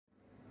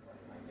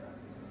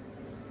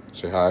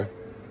Say hi.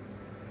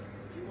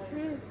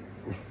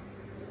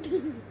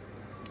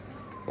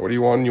 What do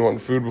you want? You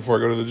want food before I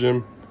go to the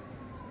gym?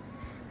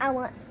 I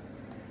want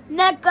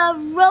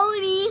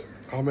macaroni.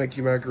 I'll make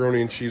you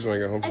macaroni and cheese when I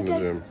get home from the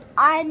gym.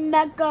 I'm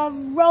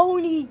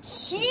macaroni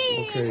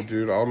cheese. Okay,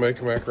 dude. I'll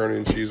make macaroni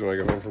and cheese when I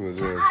get home from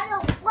the gym. I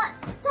don't want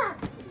some.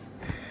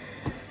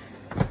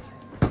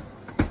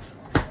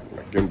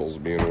 My gimbal's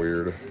being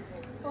weird.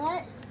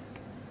 What?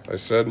 I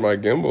said my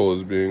gimbal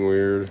is being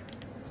weird.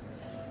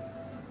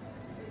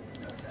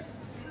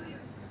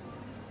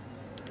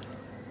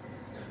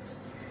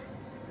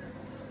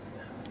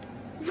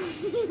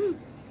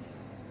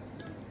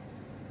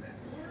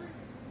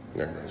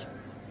 There it is.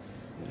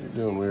 What are you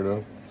doing,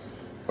 weirdo?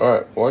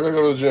 Alright, well, I gotta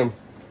go to the gym.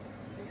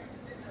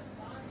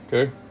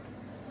 Okay?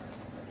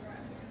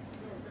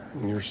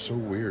 You're so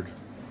weird.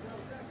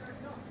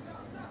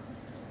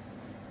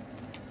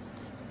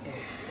 What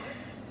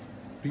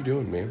are you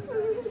doing, man?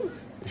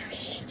 You're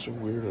such a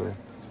weirdo.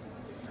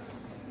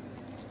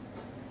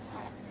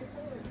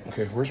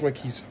 Okay, where's my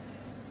keys?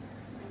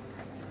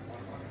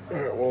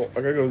 Alright, well, I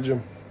gotta go to the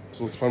gym.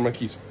 So let's find my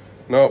keys.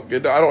 No,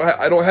 get down.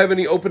 I don't have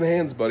any open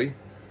hands, buddy.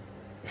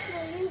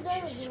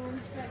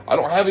 I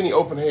don't have any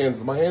open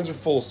hands. My hands are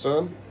full,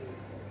 son.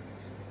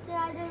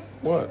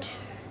 What?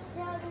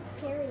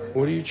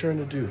 What are you trying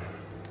to do?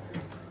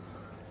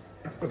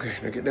 Okay,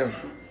 now get down.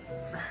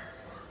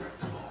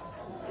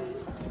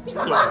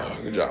 Oh,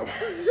 good job.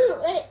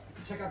 Wait.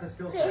 Check out the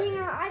skill Hey, hang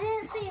on. I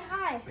didn't say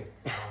hi. Wait,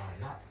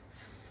 not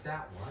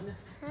that one.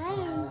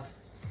 Hi.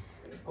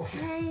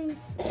 Okay.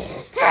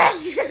 Hi.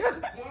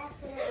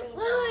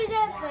 Oh, is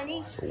that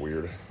funny? So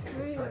weird.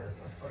 Let's try this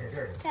one. Okay,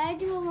 here it is. Can I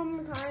do it one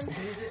more time? You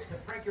can use it to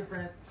prank your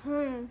friend.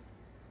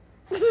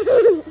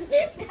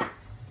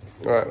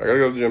 Alright, I gotta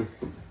go to the gym.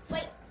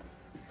 Wait.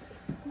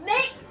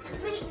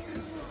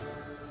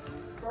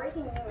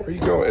 Where are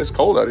you going? It's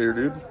cold out here,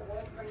 dude.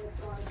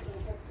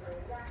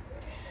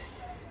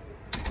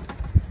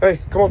 Hey,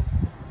 come on.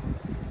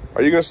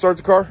 Are you gonna start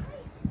the car?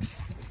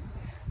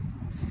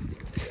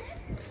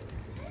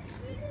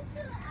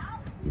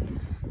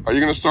 Are you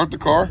gonna start the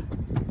car?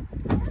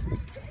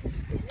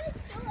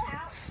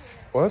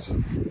 What?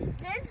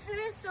 This food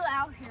is still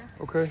out here.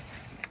 Okay.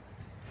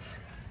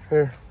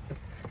 Here.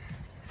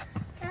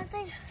 Can I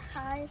say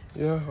hi?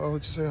 Yeah, I'll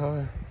let you say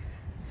hi.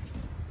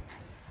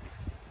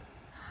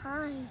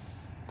 Hi.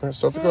 All right,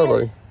 start the car,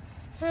 buddy.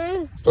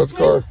 Hey. Start the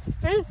car.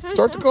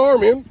 Start the car,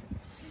 man.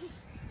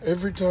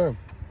 Every time.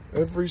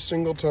 Every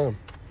single time.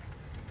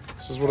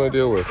 This is what I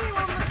deal with. Say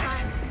one more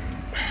time.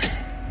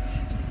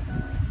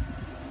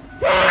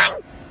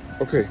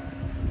 Okay.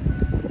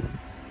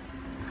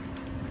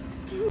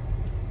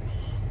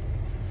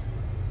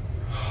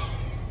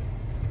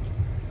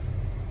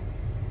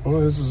 Well,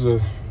 this is I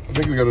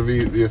think we gotta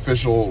be the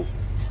official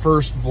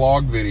first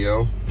vlog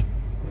video.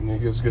 And you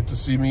guys get to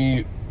see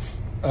me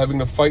having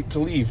to fight to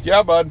leave.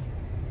 Yeah, bud.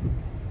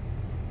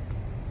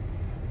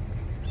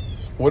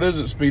 What is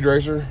it, Speed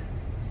Racer?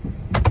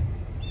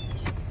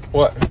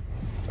 What?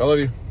 I love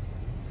you.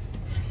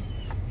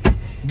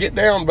 Get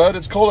down, bud.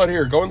 It's cold out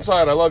here. Go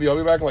inside. I love you. I'll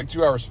be back in like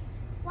 2 hours.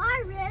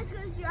 Why, Riz?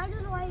 Because I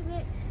don't know why you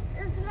did.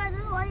 I don't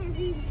know why you're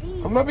being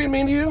mean. I'm not being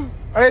mean to you.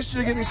 I asked you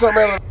to get me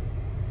something out of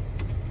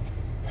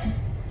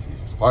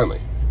Jesus,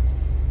 finally.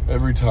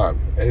 Every time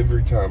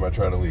I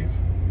try to leave,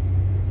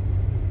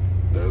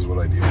 that is what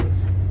I deal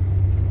with.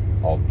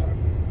 All the time.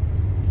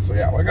 So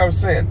yeah, like I was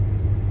saying,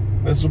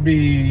 this will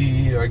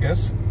be, I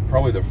guess,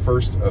 probably the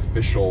first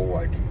official,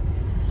 like,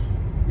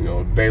 you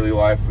know, daily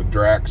life with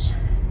Drax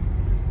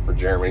for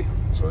Jeremy.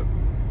 So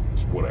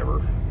it's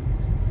whatever.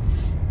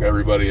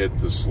 Everybody at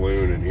the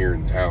saloon and here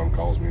in town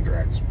calls me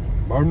Drax.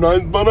 My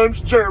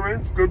name's Jeremy.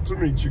 It's good to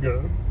meet you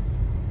guys.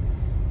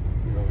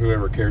 You know,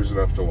 whoever cares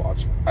enough to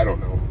watch. I don't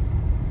know.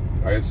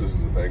 I guess this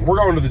is the thing. We're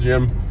going to the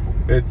gym.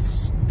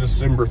 It's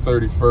December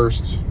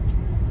 31st.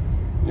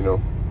 You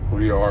know,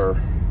 we are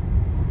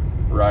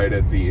right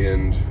at the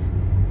end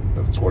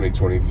of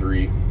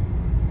 2023.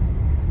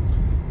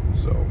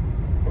 So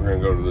we're gonna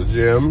go to the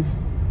gym,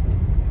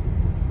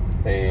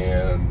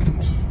 and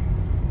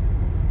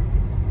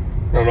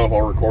I don't know if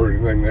I'll record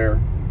anything there.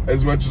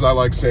 As much as I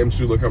like Sam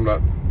Sulek, I'm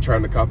not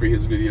trying to copy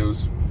his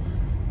videos.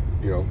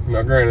 You know,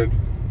 now granted,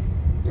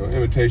 you know,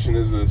 imitation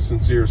is the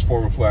sincerest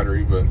form of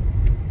flattery, but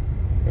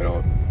you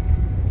know,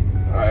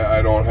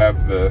 I don't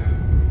have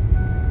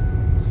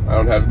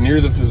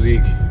near the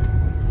physique,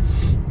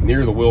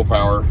 near the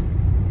willpower,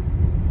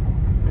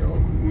 you know,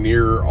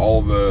 near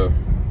all the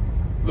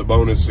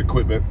bonus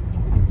equipment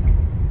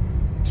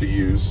to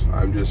use.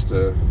 I'm just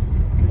a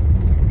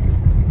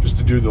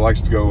dude that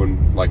likes to go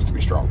and likes to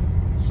be strong.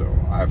 So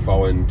I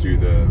fall into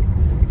the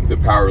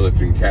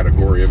powerlifting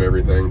category of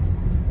everything.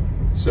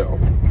 So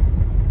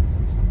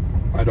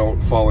I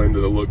don't fall into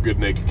the look good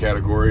naked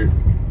category.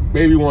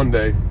 Maybe one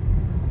day.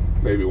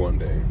 Maybe one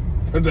day.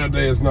 But that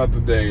day is not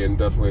today, and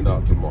definitely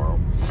not tomorrow.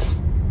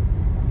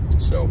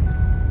 So,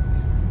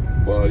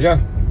 but yeah,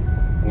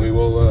 we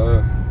will,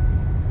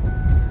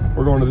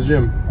 we're going to the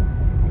gym.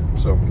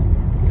 So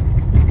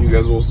you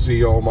guys will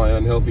see all my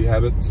unhealthy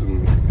habits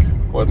and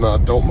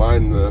whatnot. Don't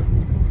mind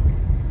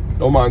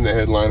the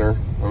headliner.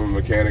 I'm a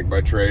mechanic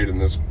by trade,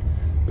 and this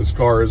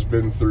car has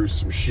been through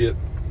some shit.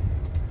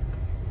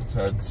 It's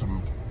had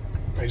some.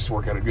 I used to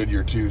work at a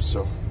Goodyear too,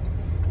 so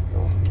you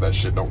know, that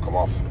shit don't come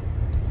off.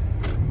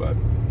 But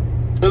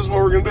this is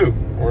what we're gonna do.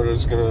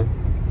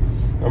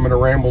 I'm gonna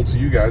ramble to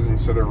you guys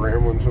instead of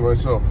rambling to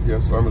myself.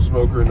 Yes, I'm a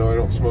smoker. No, I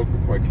don't smoke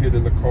with my kid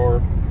in the car,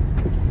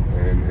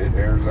 and it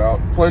airs out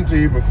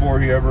plenty before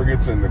he ever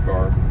gets in the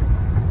car.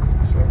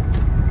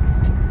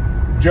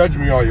 So judge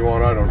me all you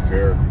want. I don't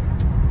care.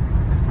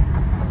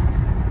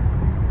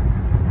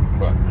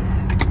 But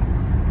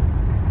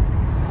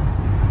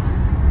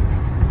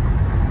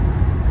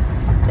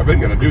I've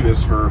been gonna do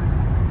this for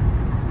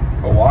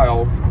a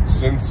while,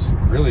 since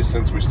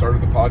we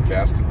started the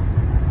podcast,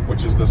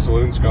 which is the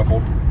Saloon Scuffle,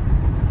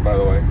 by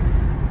the way.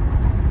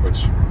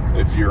 Which,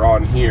 if you're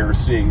on here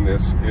seeing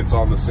this, it's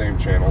on the same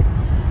channel.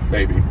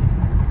 Maybe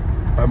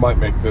I might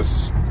make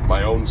this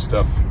my own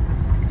stuff.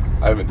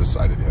 I haven't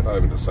decided yet. I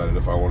haven't decided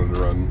if I wanted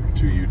to run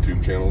 2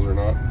 YouTube channels or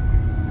not.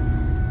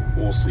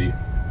 We'll see.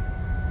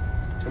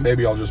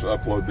 Maybe I'll just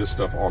upload this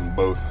stuff on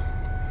both,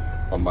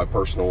 on my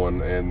personal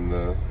one and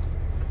the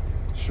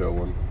show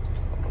one.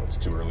 I don't know, it's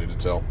too early to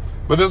tell.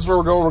 But this is where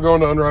we're going. We're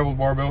going to Unrivaled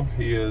Barbell.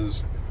 He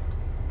is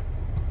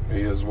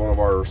one of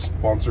our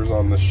sponsors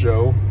on the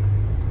show,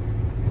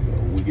 so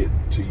we get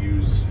to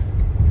use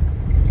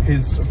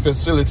his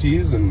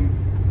facilities, and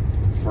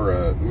for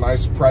a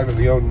nice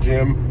privately owned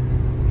gym.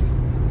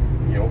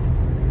 You know,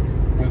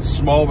 it's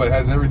small but it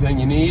has everything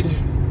you need. You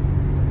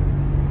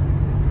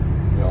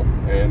know,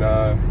 and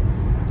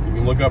you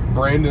can look up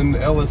Brandon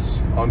Ellis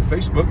on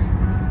Facebook.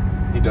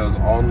 He does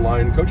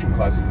online coaching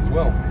classes as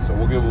well. So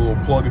we'll give a little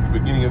plug at the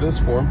beginning of this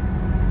for him.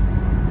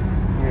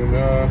 And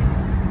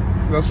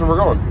that's where we're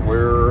going.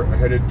 We're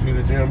headed to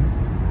the gym.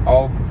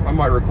 I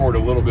might record a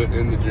little bit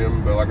in the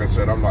gym, but like I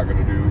said, I'm not going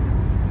to do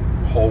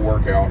a whole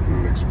workout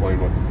and explain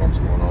what the fuck's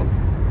going on.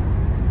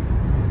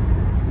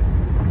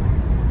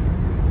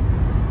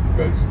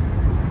 Because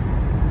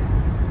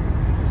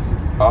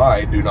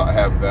I do not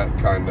have that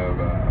kind of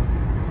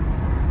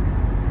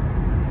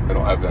I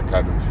don't have that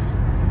kind of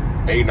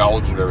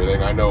knowledge of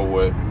everything. I know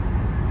what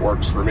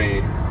works for me,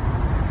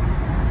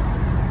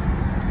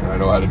 and I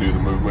know how to do the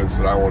movements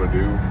that I want to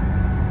do.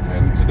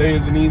 And today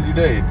is an easy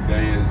day.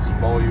 Today is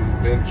volume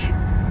bench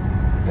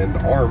and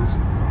arms,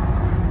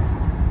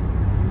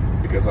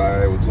 because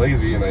I was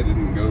lazy and I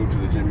didn't go to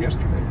the gym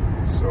yesterday,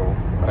 so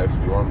I have to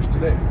do arms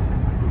today.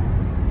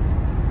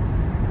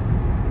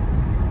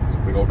 It's a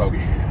big old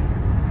doggy.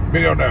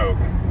 Big old dog.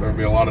 There'll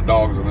be a lot of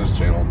dogs on this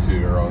channel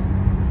too, or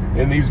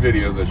in these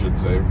videos I should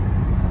say.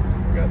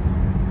 I got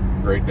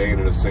Great Dane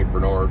and a St.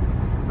 Bernard.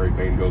 Great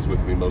Dane goes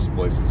with me most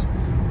places.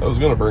 I was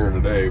gonna bring her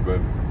today, but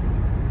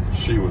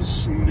she was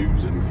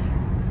snoozing.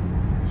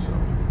 So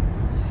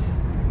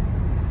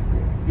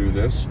do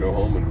this, go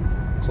home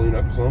and clean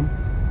up some.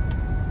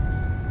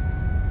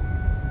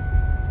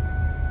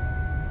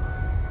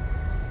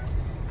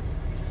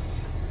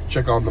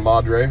 Check on the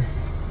Madre.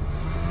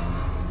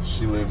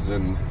 She lives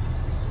at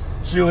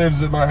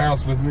my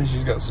house with me.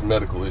 She's got some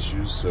medical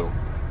issues, so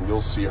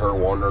you'll see her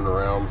wandering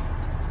around,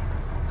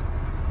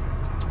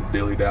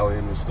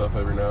 dilly-dallying with stuff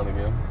every now and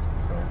again.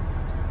 So,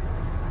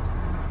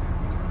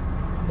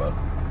 but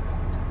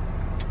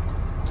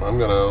I'm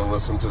gonna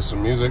listen to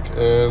some music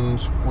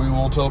and we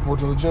will teleport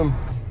to the gym.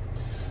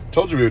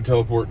 Told you we would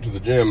teleport to the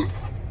gym.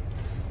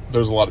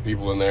 There's a lot of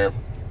people in there,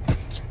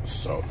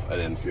 so I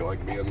didn't feel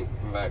like being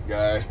that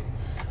guy,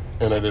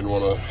 and I didn't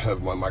want to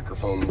have my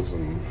microphones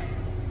and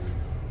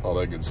all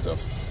that good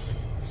stuff.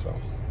 So,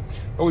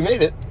 but we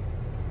made it.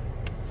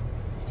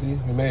 See,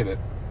 we made it.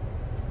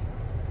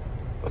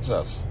 That's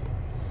us.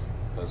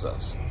 That's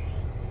us.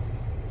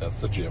 That's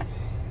the gym.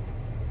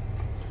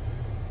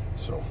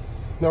 So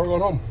now we're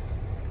going home.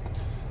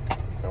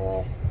 Now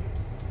I'll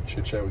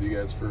chit chat with you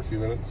guys for a few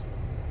minutes.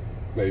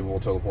 Maybe we'll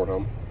teleport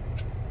home.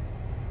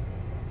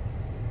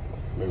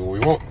 Maybe we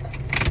won't.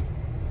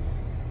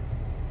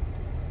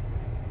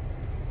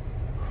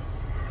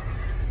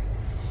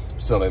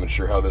 Still not even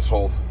sure how this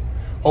whole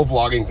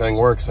vlogging thing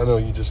works. I know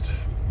you just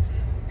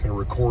kind of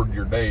record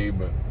your day,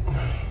 but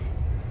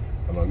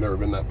I've never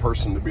been that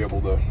person to be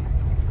able to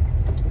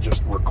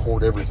just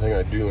record everything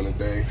I do in a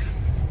day.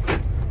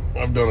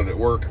 I've done it at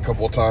work a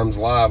couple of times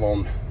live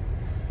on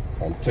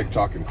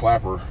TikTok and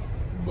Clapper,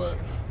 but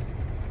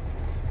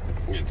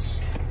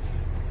it's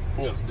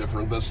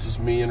different. That's just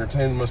me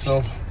entertaining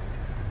myself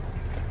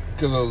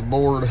because I was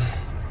bored.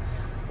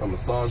 My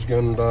massage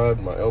gun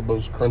died, my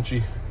elbow's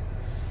crunchy.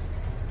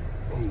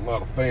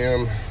 Not a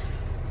fan.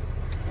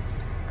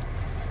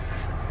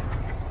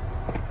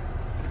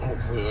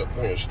 Hopefully that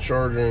thing is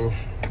charging.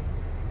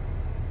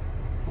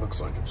 Looks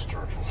like it's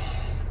charging.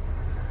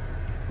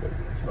 Maybe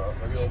it's not.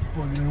 Maybe I'll have to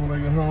plug it in when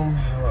I get home.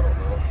 I don't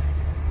know.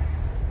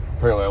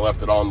 Apparently I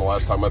left it on the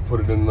last time I put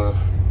it in the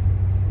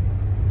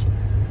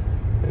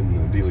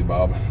dealy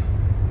bob.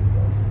 So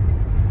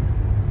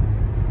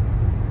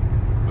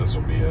this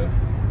will be a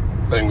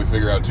thing we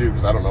figure out too,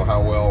 because I don't know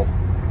how well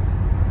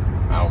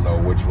I don't know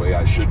which way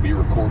I should be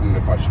recording,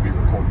 if I should be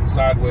recording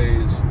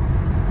sideways,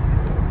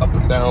 up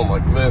and down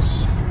like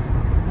this. I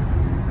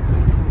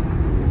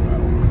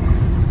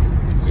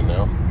don't know. Easy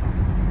now.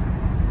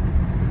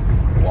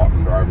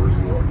 Walking drivers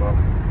and whatnot.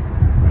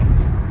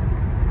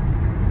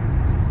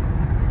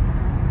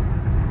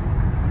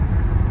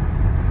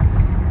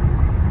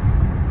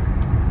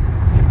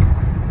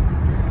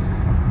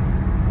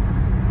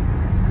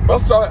 Well,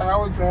 so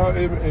how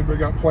anybody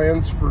got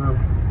plans for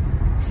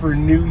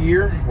New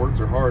Year? Words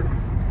are hard.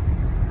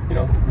 You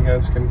know, you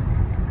guys can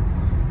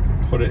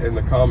put it in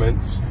the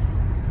comments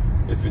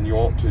if you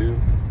want to.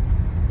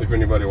 If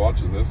anybody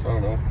watches this, I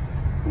don't know.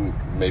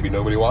 Maybe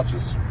nobody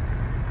watches.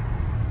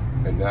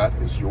 And that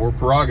is your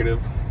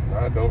prerogative.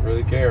 I don't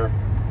really care.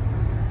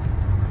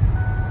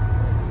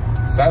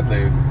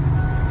 Sadly,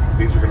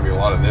 these are going to be a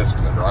lot of this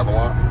because I drive a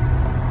lot.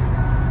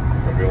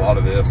 Going to be a lot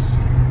of this.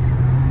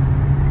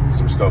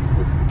 Some stuff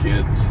with the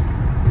kids,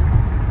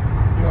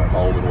 you know, at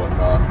home and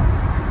whatnot.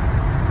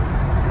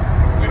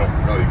 We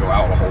don't really go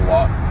out a whole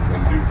lot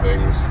and do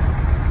things.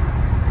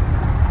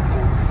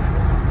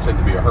 Tend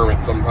to be a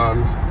hermit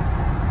sometimes.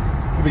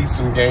 There'll be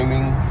some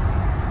gaming,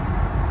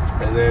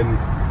 and then,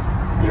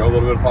 you know, a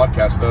little bit of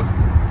podcast stuff,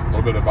 a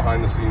little bit of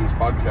behind the scenes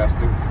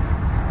podcasting.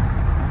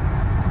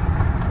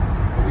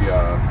 We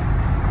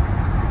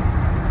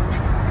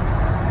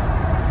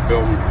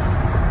filmed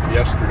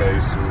yesterday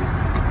some.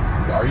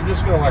 Are you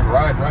just gonna like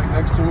ride right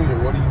next to me, or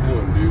what are you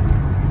doing, dude?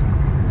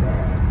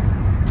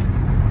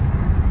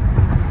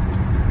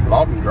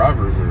 Lawton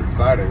drivers are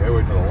exciting. They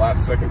wait till the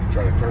last second to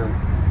try to turn.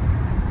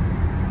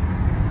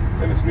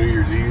 And it's New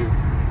Year's Eve.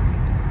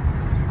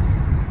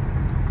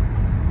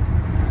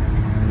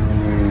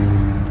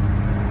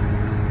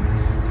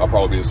 I'll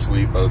probably be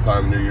asleep by the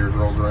time New Year's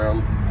rolls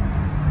around.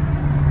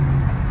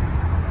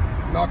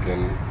 Knock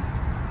in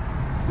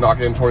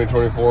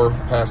 2024,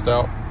 passed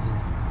out.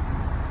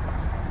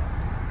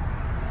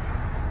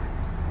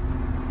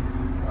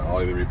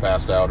 I'll either be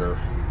passed out or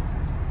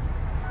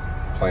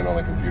playing on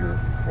the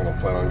computer. I don't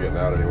plan on getting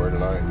out anywhere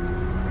tonight.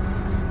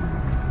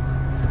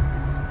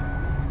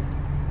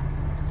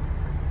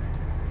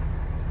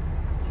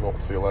 I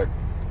don't feel like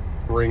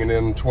ringing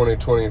in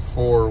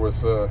 2024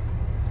 with a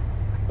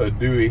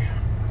Dewey.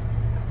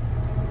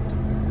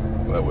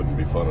 That wouldn't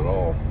be fun at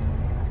all.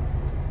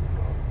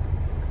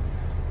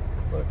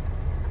 But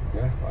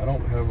yeah, I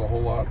don't have a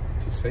whole lot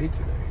to say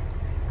today.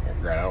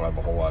 Granted, I don't have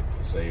a whole lot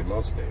to say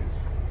most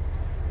days.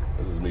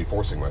 This is me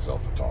forcing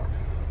myself to talk.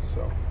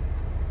 So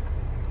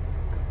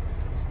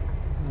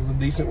it was a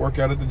decent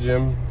workout at the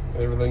gym.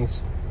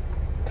 Everything's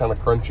kind of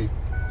crunchy,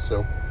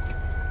 so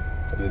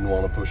I didn't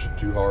want to push it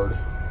too hard.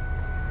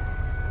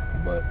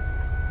 But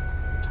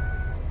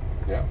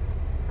yeah,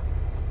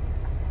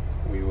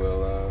 we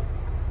will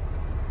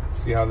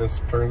see how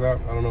this turns out.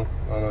 I don't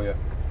know yet.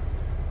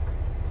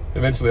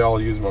 Eventually I'll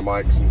use my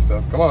mics and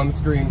stuff. Come on, it's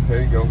green.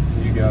 There you go.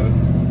 You got it.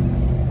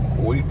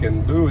 We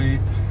can do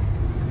it.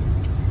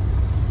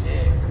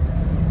 Yeah.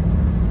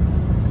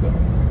 So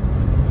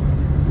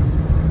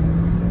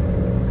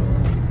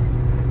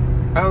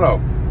I don't know.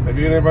 If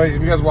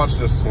you guys watch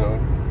this, you know,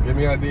 give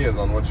me ideas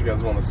on what you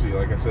guys want to see.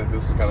 Like I said,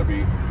 this is gonna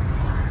be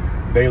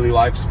daily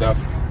life stuff,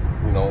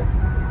 you know,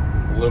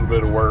 a little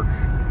bit of work,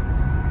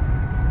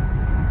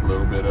 a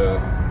little bit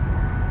of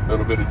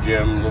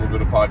gym, a little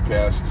bit of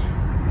podcast,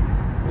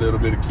 a little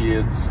bit of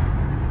kids,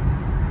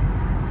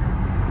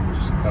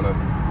 just kind of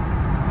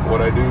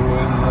what I do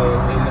in the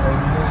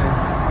everyday.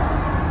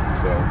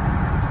 So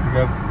if you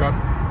guys got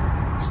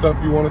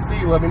stuff you want to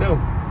see, let me know.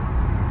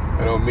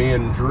 I know me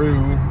and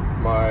Drew,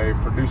 my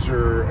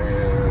producer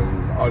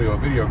and audio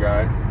video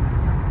guy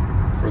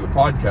for the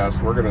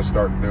podcast, we're gonna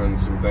start doing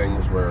some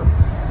things where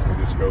we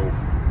just go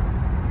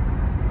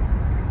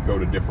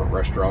to different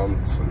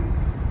restaurants and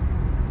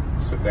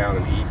sit down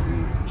and eat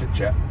and chit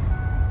chat.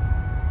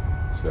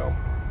 So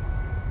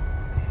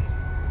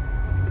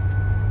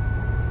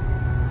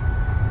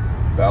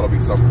that'll be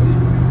something.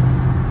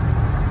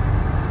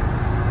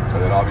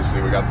 And then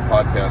obviously we got the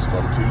podcast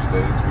on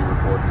Tuesdays.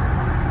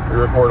 We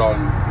record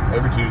on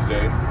every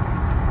Tuesday,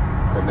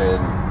 and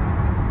then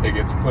it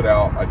gets put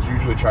out. I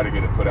usually try to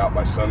get it put out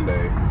by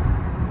Sunday.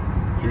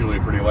 It's usually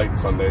pretty late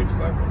Sunday because,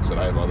 like I said,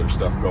 I have other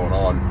stuff going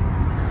on.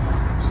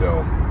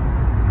 So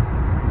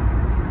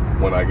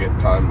when I get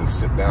time to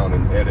sit down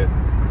and edit,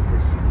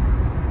 because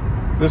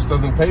this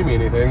doesn't pay me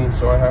anything,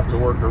 so I have to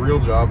work a real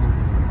job.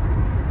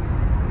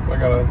 So I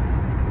gotta,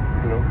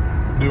 you know,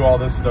 do all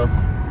this stuff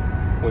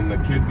when the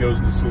kid goes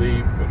to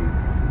sleep and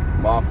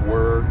I'm off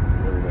work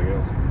and everything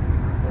else.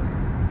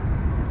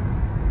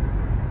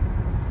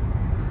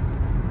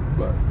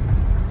 But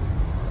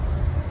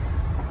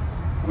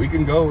we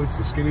can go. It's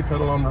the skinny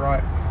pedal on the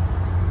right.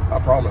 I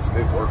promise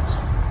it works.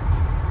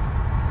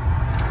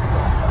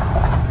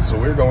 So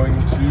we're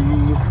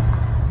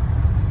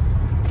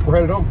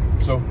headed home.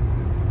 So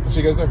I'll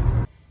see you guys there.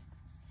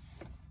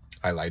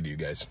 I lied to you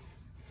guys.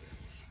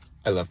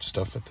 I left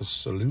stuff at the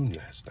saloon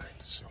last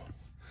night, so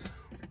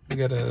we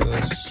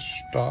gotta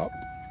stop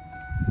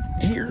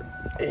here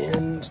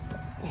and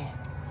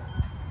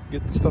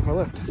get the stuff I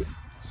left.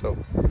 So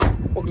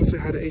we'll go say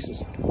hi to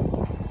Aces.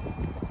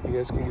 You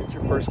guys can get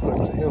your first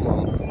glimpse of him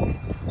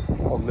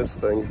on this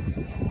thing.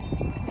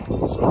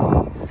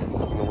 So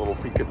taking a little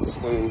peek at the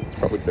saloon. It's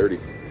probably dirty.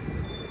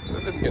 It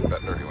didn't get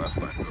that dirty last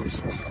night though.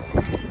 So.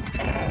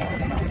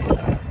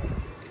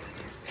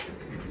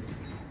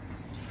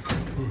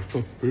 Ooh, it's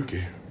so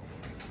spooky.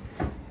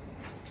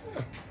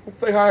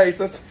 Say hi,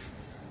 Aces.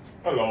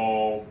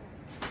 Hello.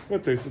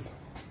 What's Aces?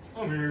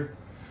 I'm here.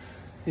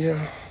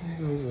 Yeah,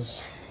 I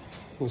was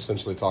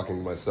essentially talking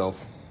to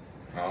myself.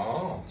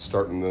 Oh.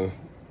 Starting the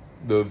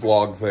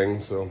vlog thing,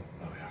 so.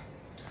 Oh, yeah.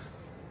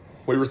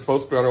 We were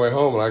supposed to be on our way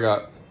home, and I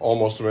got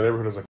almost to my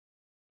neighborhood. I was like,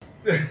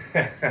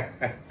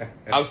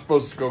 I was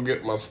supposed to go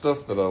get my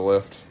stuff that I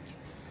left.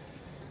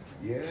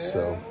 Yeah,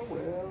 So.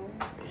 well.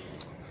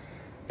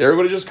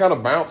 Everybody just kind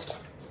of bounced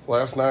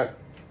last night.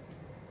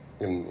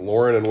 And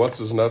Lauren and What's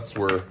His Nuts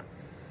were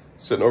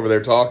sitting over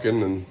there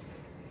talking, and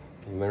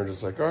they were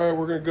just like, all right,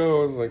 we're going to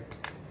go. I was like,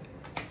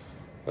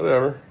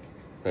 whatever.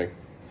 Hey,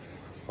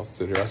 I'll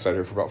sit here. I sat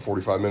here for about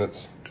 45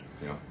 minutes.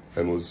 Yeah.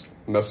 And was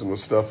messing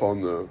with stuff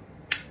on the,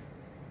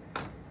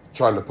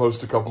 trying to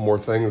post a couple more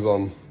things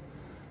on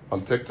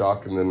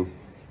TikTok, and then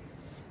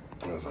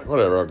I was like,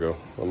 whatever, I'll go.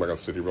 I'm not gonna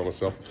sit here by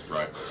myself.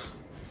 Right.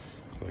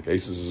 Like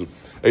Aces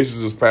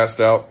is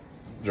passed out.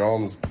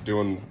 John's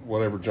doing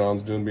whatever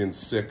John's doing, being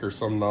sick or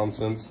some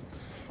nonsense.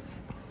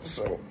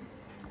 So.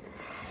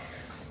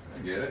 I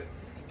get it.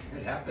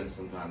 It happens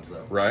sometimes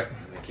though. Right.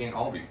 It can't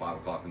all be 5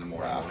 o'clock in the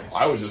morning.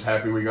 I was just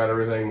happy we got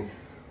everything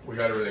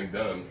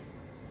done.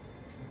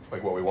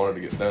 Like what we wanted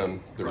to get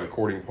done, the Right.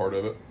 recording part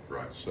of it.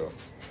 Right. So.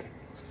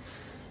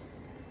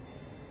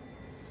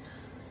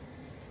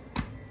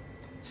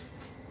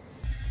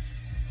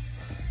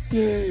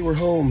 Yay, we're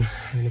home.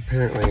 And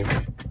apparently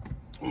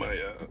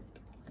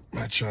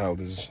my child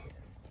is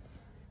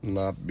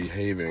not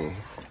behaving.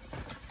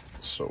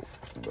 So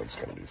that's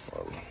gonna be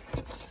fun.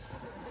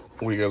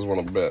 What do you guys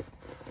want to bet?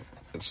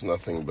 It's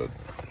nothing but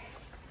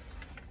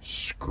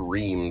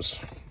screams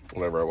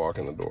whenever I walk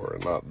in the door,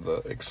 and not the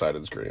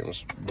excited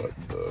screams, but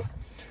the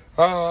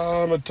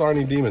I'm a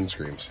tiny demon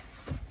screams.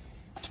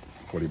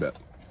 What do you bet?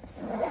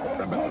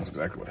 I bet that's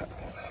exactly what happened.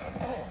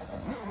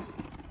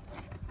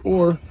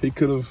 Or he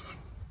could have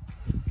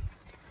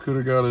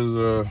got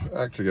his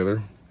act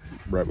together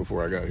right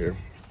before I got here.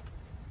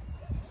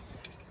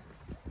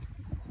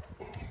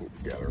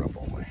 Gather up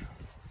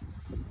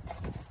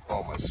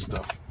all my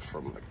stuff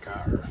from the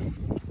car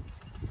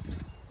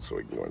so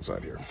we can go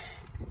inside here.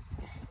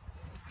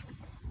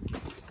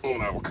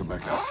 And I will come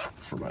back out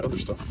for my other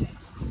stuff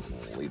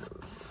later.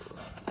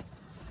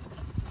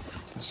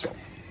 So,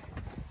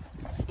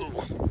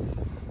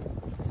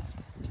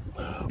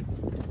 I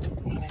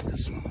need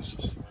this one.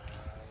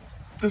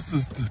 This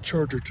is the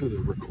charger to the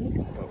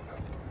recording phone.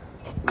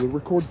 The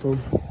record phone.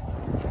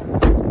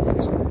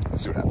 So,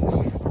 let's see what happens.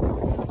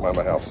 Mind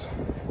my house.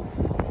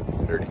 It's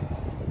dirty.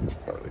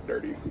 Not really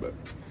dirty, but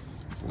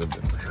it's lived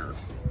in for sure.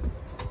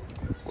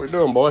 What are you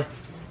doing, boy?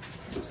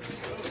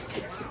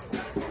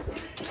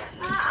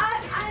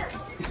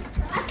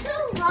 I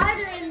feel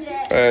water in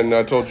this. And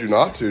I told you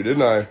not to,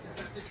 didn't I?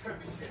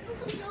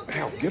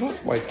 Ow, get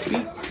off my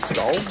feet,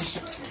 dogs.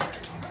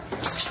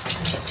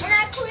 And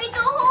I cleaned the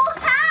whole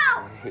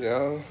house.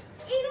 Yeah,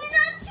 Even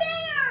the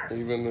chairs.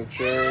 even the And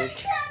chairs.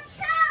 the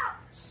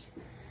couch.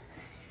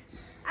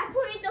 I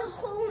cleaned the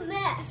whole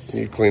mess.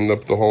 You cleaned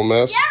up the whole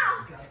mess? Yeah.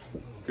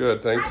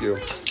 Good, thank you. I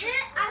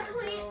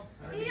cleaned,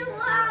 you know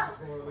what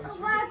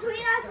I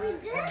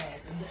cleaned this.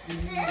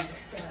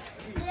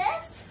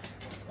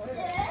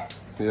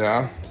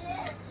 Yeah.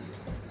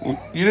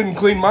 You didn't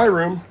clean my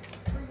room.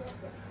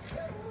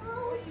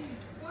 Well,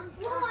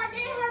 I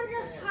didn't have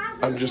enough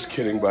time. I'm just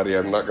kidding, buddy.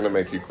 I'm not going to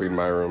make you clean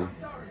my room.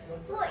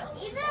 Look,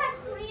 even I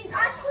cleaned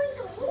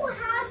the whole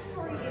house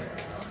for you.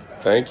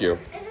 Thank you.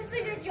 Is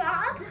this a good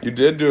job? You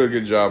did do a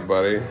good job,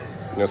 buddy. You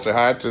want to say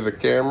hi to the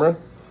camera?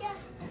 Yeah.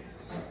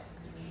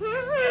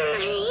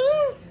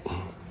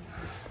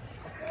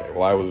 Okay,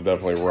 well, I was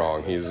definitely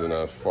wrong. He's in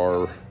a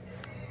far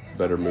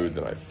better mood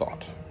than I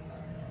thought.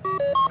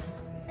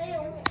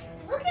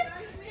 Look at,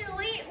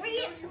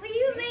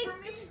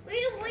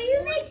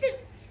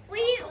 will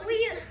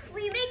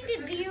you make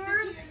the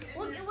viewers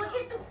look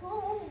at the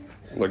whole.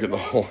 Look at the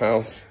whole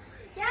house.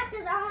 Yeah,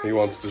 because He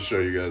wants to show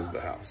you guys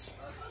the house.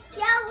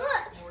 Yeah,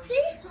 look, see,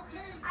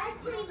 I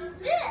cleaned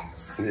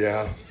this,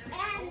 Yeah.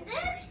 and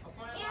this,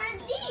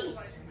 and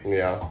these,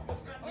 Yeah.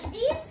 and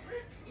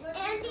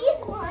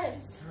these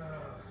ones,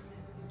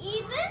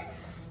 even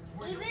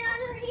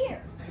under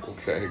here,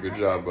 Okay, good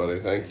job, buddy.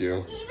 Thank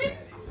you.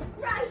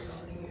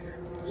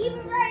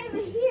 even right over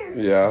here.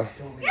 Yeah.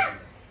 Yeah.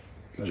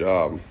 Good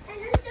job. And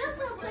there's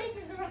still some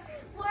places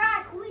where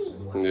I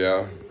clean.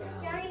 Yeah.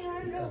 Now you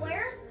want to know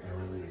where?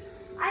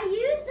 I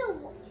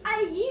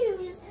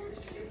used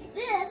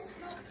this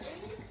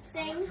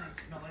thing.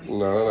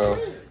 No.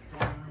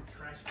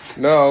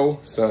 No,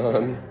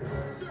 son.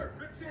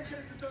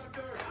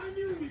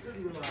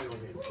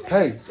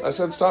 Hey, I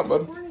said stop,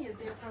 bud. As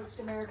they approached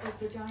America's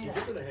vagina.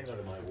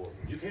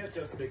 can't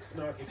just make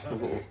snarky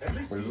comments. At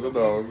least This is these the are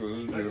dog. these. This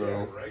is Let's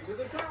Juno. go right to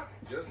the top.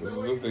 Just This the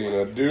is way-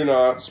 Athena. Do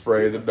not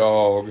spray the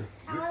dog. Which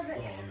bomb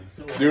and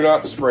so on. Do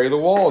not spray the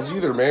walls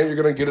either, man. You're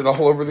going to get it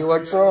all over the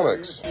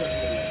electronics.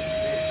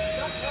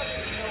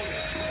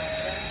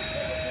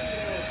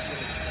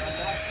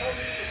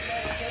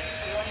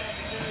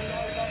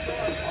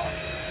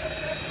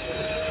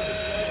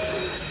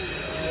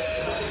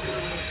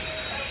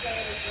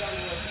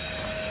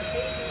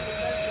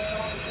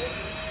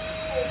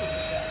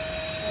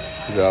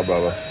 Good job,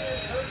 Bubba.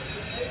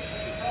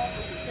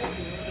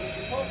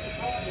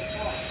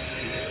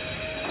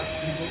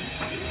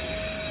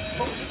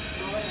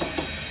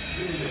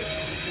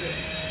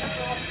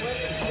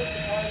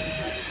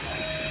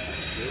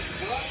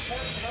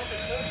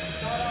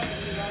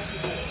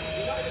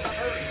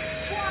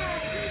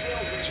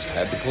 Just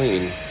had to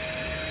clean.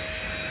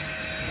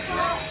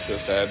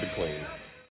 Just had to clean.